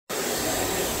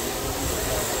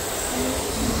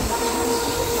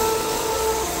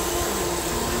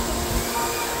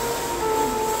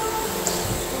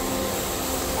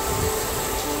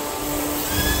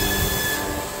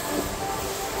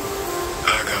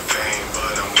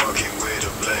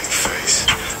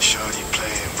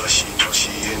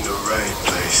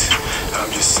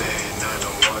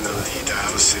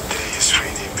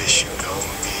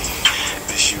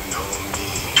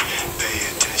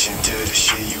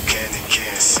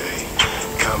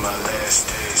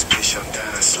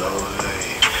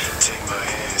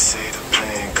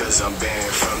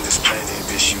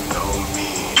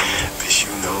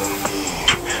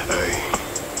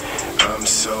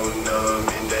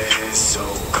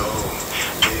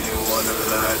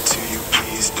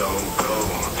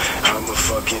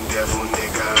devil,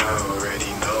 nigga, I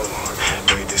already know.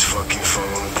 Break this fucking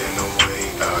phone, then away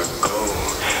I go.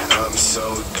 I'm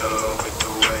so done with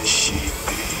the way she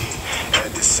be.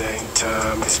 At the same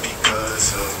time, it's because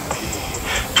of me.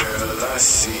 Girl, I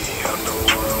see I'm the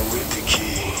one with the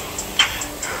key.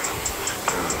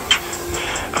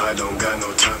 I don't got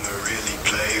no time to really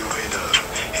play with her.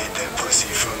 Hit that pussy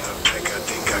from the back, I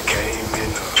think I came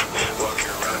in her.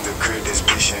 Walking around the crib, this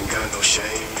bitch ain't got no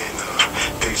shame in her.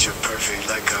 Picture perfect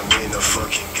like I'm in a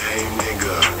fucking game,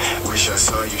 nigga. Wish I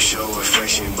saw you show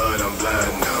affection, but I'm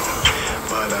blind now.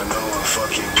 But I know I'm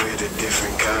fucking with a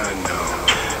different kind now.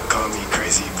 Call me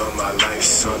crazy, but my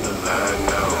life's on the line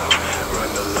now.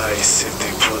 Run the lights if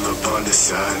they pull up on the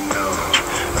side now.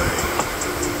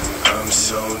 I'm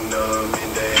so numb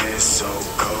and the head so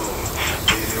cold.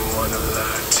 Didn't wanna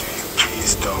lie to you,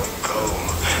 please don't go.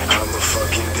 I'm a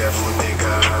fucking devil,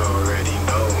 nigga, I already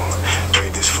know.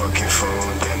 Break this fucking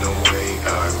phone, then away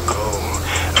I go.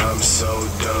 I'm so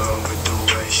done with the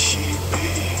way she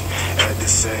be. At the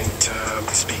same time,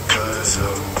 it's because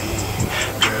of me.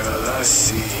 Girl, I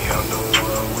see I'm the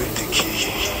one with the key.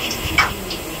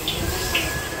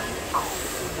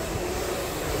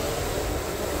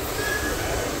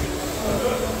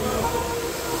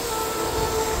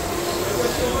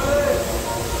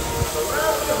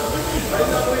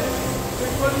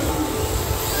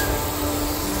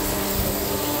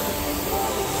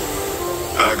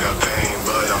 I got pain,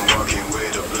 but I'm walking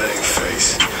with a blank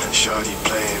face. Shawty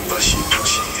playing, but she knows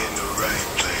she in the right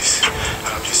place.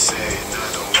 I'm just saying I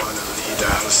don't wanna leave the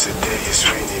house today. It's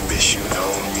raining, bitch, you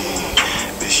know me.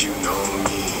 Bitch, you know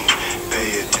me.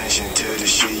 Pay attention to the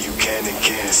shit you can and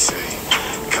can't say.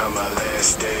 Count my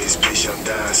last days, bitch, I'm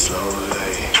dying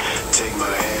slowly. Take my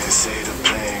hand, say the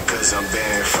plan, cause I'm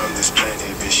banned from this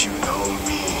planet. Bitch, you know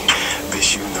me.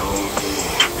 Bitch, you know me.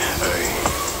 Hey.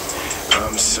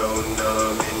 I'm so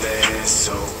numb and the head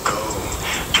so cold.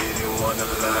 Didn't wanna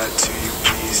lie to you,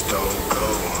 please don't go.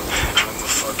 I'm a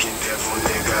fucking devil,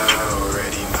 nigga, I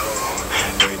already know.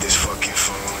 Break this fucking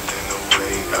phone, then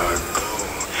away I go.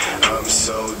 I'm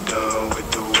so done with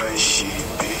the way she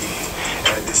be.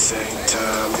 At the same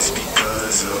time, it's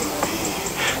because of me.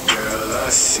 Girl, I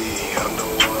see I'm the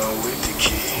one with the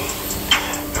key.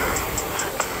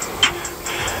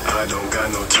 I don't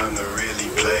got no time to really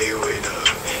play with her.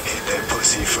 Hit that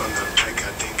pussy from the back,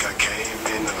 I think I came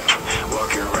in her.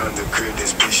 Walking around the crib,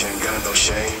 this bitch ain't got no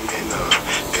shame in her.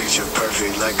 Picture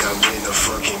perfect like I'm in a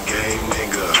fucking game,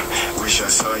 nigga. Wish I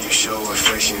saw you show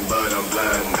affection, but I'm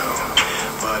blind now.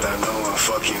 But I know I'm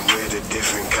fucking with a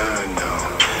different kind now.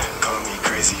 Call me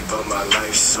crazy, but my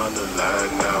life's on the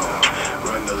line now.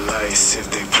 Run the lights if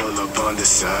they pull up on the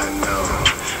side now.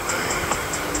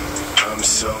 I'm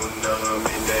so numb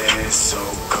and the head so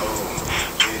cold.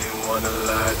 Didn't wanna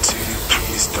lie to you,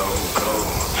 please don't go.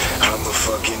 I'm a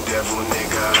fucking devil,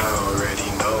 nigga, I already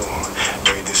know.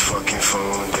 Break this fucking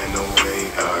phone, then away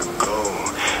I go.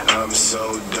 I'm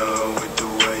so done with the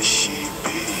way she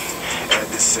be. At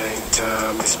the same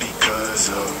time, it's because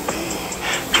of me.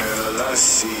 Girl, I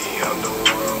see I'm the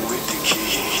one with the key.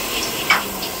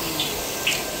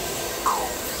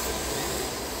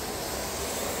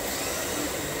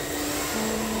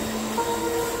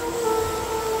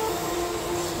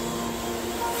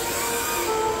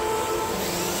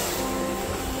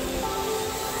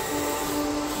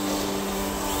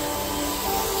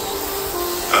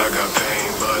 I got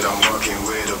pain, but I'm walking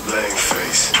with a blank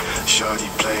face. Shawty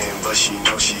playing, but she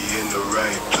knows she in the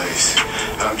right place.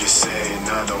 I'm just saying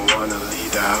I don't wanna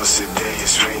leave the house today.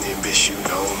 It's raining, bitch, you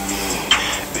know me.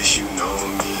 Bitch, you know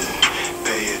me.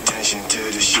 Pay attention to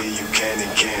the shit you can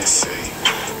and can't say.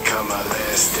 Count my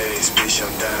last days, bitch,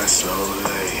 I'm dying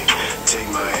slowly. Take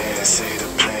my hand, say the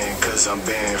plan, cause I'm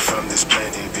banned from this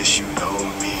planet. Bitch, you know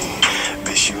me.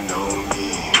 Bitch, you know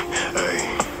me.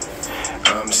 Hey.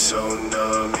 I'm so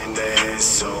numb and the head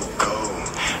so cold.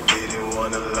 Didn't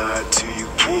wanna lie to you,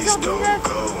 please don't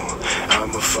go.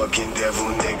 I'm a fucking devil,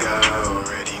 nigga, I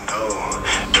already know.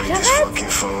 Break this fucking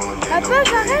phone, then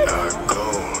away I go.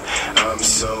 I'm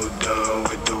so done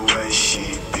with the way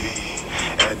she be.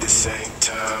 At the same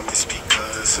time, it's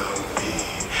because of me.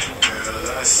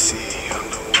 Girl, I see I'm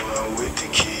the one with the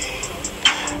key.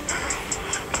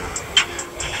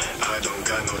 I don't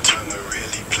got no time to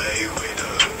really play with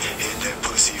her. Hit that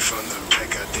pussy from the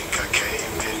back, I think I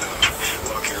came in her.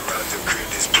 Walking around the crib,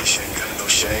 this bitch ain't got no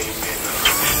shame in her.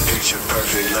 Picture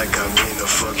perfect like I'm in a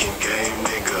fucking game,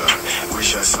 nigga.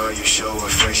 Wish I saw you show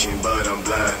affection, but I'm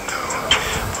blind now.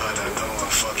 But I know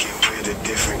I'm fucking with a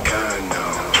different kind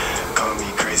now. Call me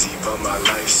crazy, but my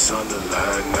life's on the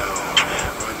line now.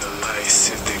 Run the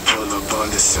lights if they pull up on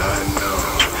the side now.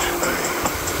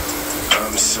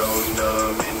 I'm so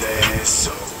numb and the head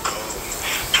so cold.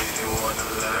 Didn't wanna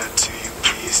lie to you,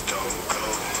 please don't go.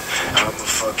 I'm a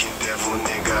fucking devil,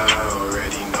 nigga, I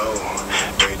already know.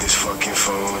 Break this fucking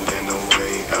phone, then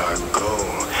away I go.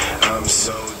 I'm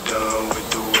so done with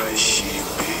the way she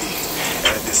be.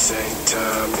 At the same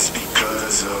time, it's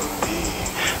because of me.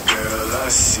 Girl, I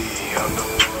see, I'm the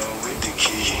one with the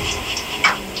key.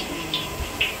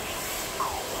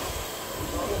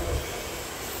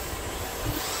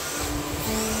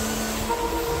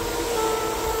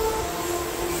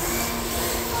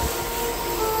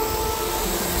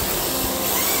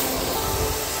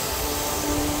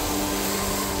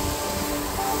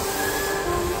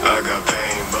 I got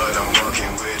pain, but I'm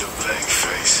walking with a blank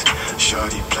face.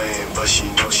 Shawty playing, but she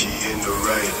knows she in the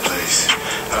right place.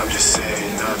 I'm just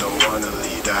saying I don't wanna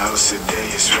leave the house today.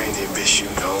 It's raining, bitch, you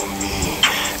know me.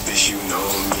 Bitch, you know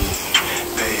me.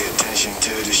 Pay attention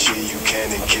to the shit you can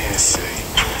and can't say.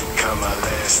 Count my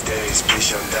last days,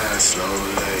 bitch, I'm dying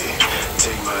slowly.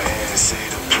 Take my hand, say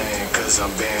the plan, cause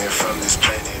I'm banned from this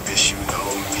planet. Bitch, you know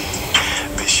me.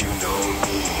 Bitch, you know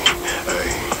me.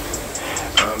 Hey.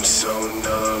 I'm so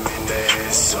numb and the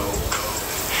head so cold.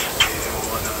 Didn't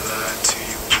wanna lie to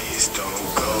you, please don't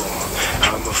go.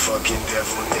 I'm a fucking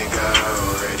devil, nigga, I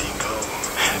already know.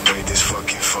 Break this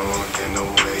fucking phone, then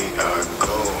away I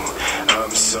go.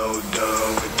 I'm so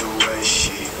done with the way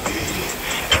she be.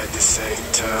 At the same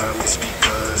time, it's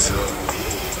because of me.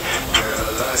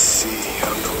 Girl, I see,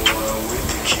 I'm the one with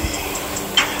the key.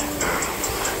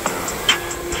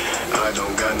 I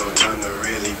don't got no time to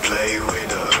really play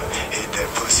with her. Hit that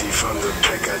pussy from the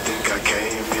back, I think I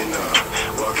came in her.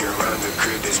 Walking around the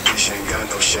crib, this bitch ain't got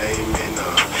no shame in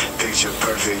her. Picture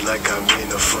perfect like I'm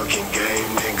in a fucking game,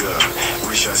 nigga.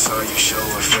 Wish I saw you show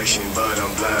affection, but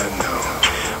I'm blind now.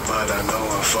 But I know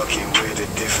I'm fucking with a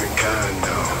different kind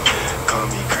now. Call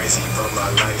me crazy, but my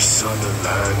life's on the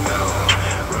line now.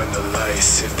 Run the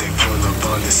lights if they pull up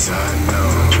on the side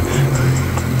now.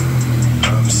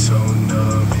 I'm so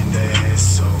numb and the head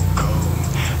so cold.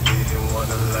 Didn't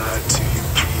wanna lie to you,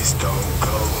 please don't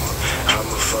go. I'm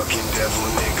a fucking devil,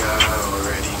 nigga, I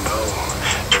already know.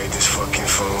 Break this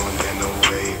fucking phone, then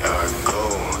away I go.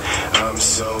 I'm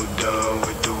so done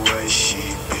with the way she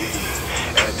be.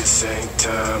 At the same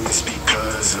time, it's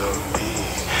because of me.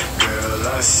 Girl,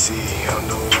 I see, I'm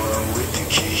the one with the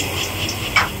key.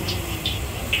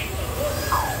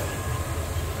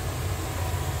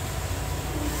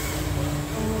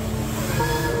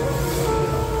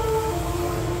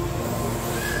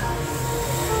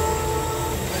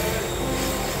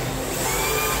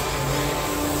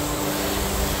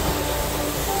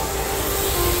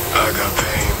 I got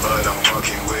pain, but I'm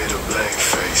walking with a blank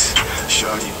face.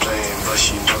 Shawty playing, but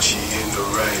she knows she in the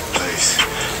right place.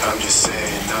 I'm just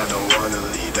saying I don't wanna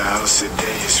leave the house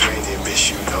today. It's raining,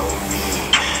 bitch, you know me.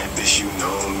 Bitch, you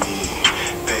know me.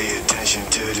 Pay attention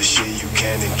to the shit you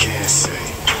can and can't say.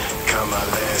 Count my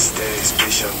last days,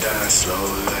 bitch, I'm dying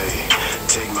slowly.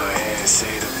 Take my hand,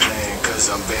 say the plan, cause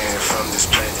I'm banned from this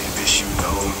planet. Bitch, you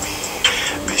know me.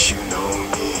 Bitch, you know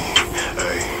me.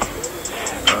 Hey.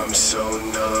 I'm so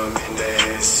numb and the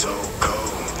head so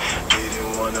cold.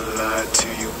 Didn't wanna lie to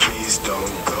you, please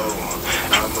don't go.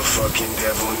 I'm a fucking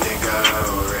devil, nigga, I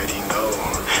already know.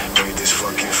 Break this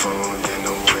fucking phone, then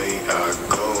away I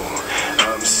go.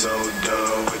 I'm so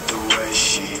done with the way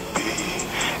she be.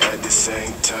 At the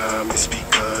same time, it's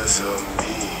because of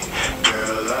me.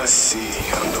 Girl, I see,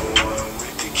 I'm the one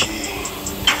with the key.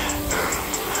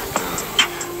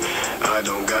 I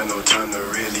don't got no time to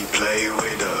really play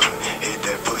with her. Hit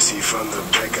that pussy from the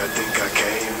back, I think I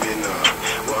came in her.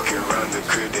 Walking around the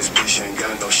crib, this bitch ain't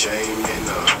got no shame in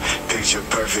her. Picture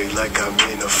perfect like I'm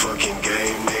in a fucking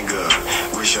game, nigga.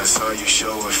 Wish I saw you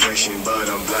show affection, but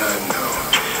I'm blind now.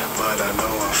 But I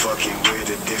know I'm fucking with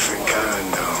a different kind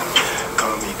now.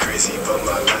 Call me crazy, but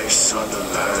my life's on the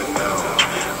line now.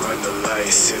 Run the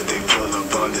lights if they pull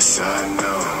up on the side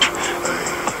now. Hey.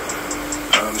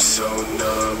 I'm so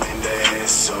numb and the head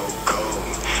so cold.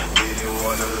 Didn't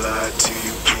wanna lie to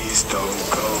you, please don't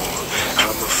go.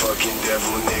 I'm a fucking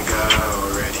devil, nigga, I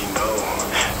already know.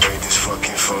 Break this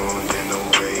fucking phone, then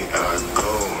away I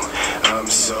go. I'm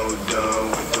so done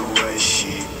with the way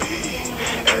she be.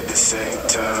 At the same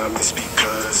time, it's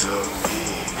because of me.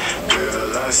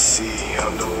 Girl, I see,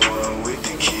 I'm the one with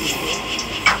the key.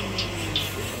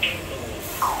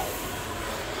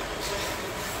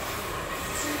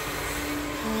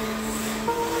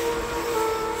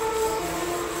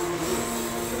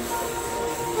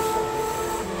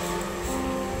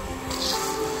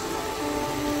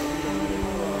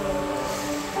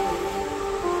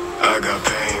 I got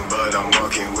pain, but but I'm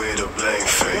walking with a blank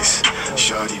face.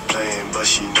 Shawty playing, but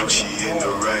she knows she in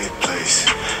the right place.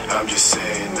 I'm just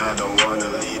saying I don't wanna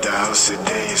leave the house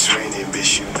today. It's raining,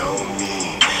 bitch, you know me.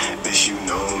 Bitch, you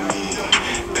know me.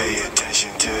 Pay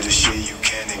attention to the shit you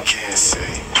can and can't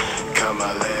say. Count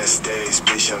my last days,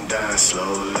 bitch, I'm dying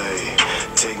slowly.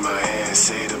 Take my hand,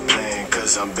 say the plan,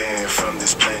 cause I'm banned from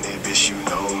this planet. Bitch, you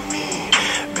know me.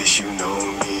 Bitch, you know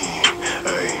me.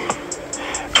 Ay.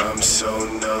 I'm so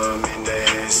numb and the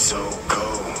head so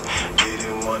cold.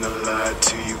 Didn't wanna lie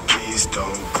to you, please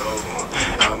don't go.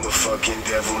 I'm a fucking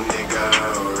devil, nigga, I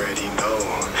already know.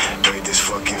 Break this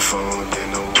fucking phone,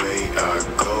 then away I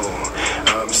go.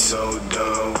 I'm so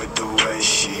done with the way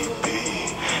she be.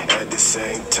 At the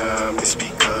same time, it's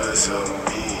because of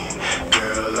me.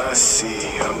 Girl, I see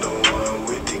I'm the one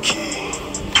with the key.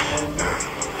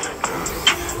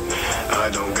 I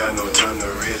don't got no time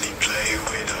to really play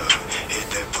with her. Hit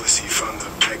that pussy from the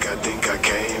back, I think I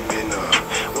came in her.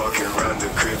 Walking around the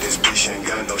crib, this bitch ain't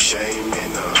got no shame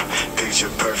in her.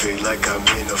 Picture perfect like I'm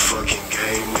in a fucking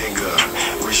game, nigga.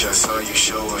 Wish I saw you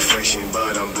show affection,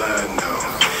 but I'm blind now.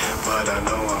 But I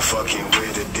know I'm fucking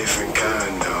with a different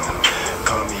kind now.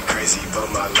 Call me crazy, but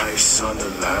my life's on the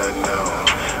line now.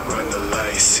 Run the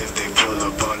lights if they pull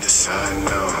up on the side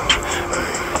now.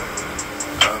 Ay.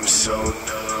 I'm so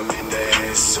numb and the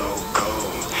head so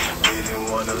cold.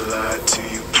 Didn't wanna lie to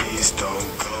you, please don't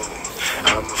go.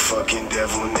 I'm a fucking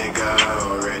devil, nigga, I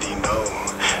already know.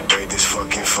 Break this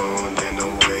fucking phone, then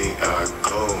away I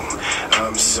go.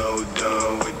 I'm so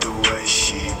done with the way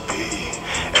she be.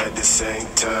 At the same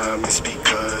time, it's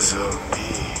because of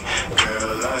me.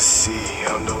 Girl, I see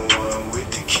I'm the one with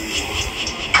the key.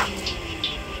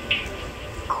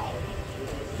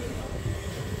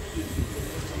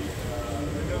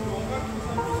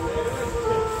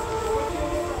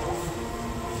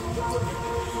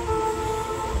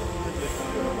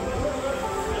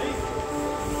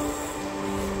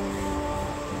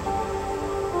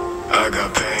 I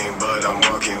got pain, but I'm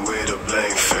walking with a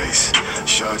blank face.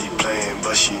 Shawty playing,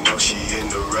 but she knows she in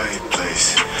the right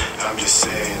place. I'm just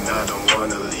saying I don't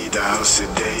wanna leave the house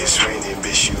today. It's raining,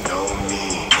 bitch, you know me.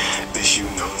 Bitch, you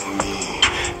know me.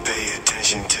 Pay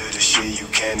attention to the shit you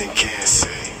can and can't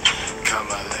say. Count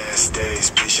my last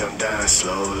days, bitch, I'm dying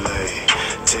slowly.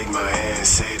 Take my hand,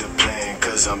 say the plan,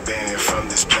 cause I'm banned from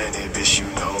this planet. Bitch, you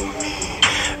know me.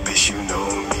 Bitch, you know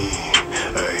me.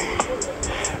 Ay.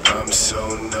 I'm so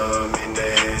numb and the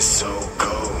head so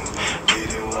cold.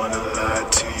 Didn't wanna lie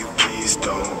to you, please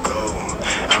don't go.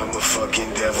 I'm a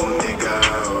fucking devil, nigga,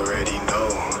 I already know.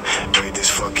 Break this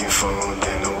fucking phone,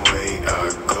 then away I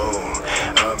go.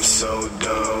 I'm so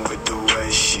done with the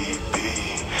way she be.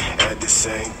 At the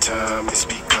same time, it's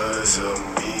because of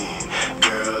me.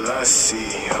 Girl, I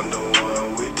see I'm the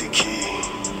one with the key.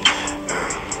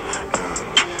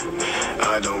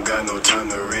 I don't got no time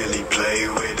to really play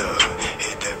with her.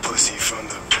 Hit that pussy from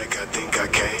the back, I think I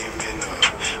came in her.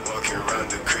 Walking around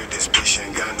the crib, this bitch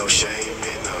ain't got no shame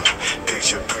in her.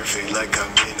 Picture perfect like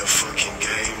I'm in a fucking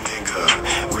game,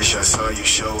 nigga. Wish I saw you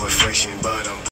show affection, but I'm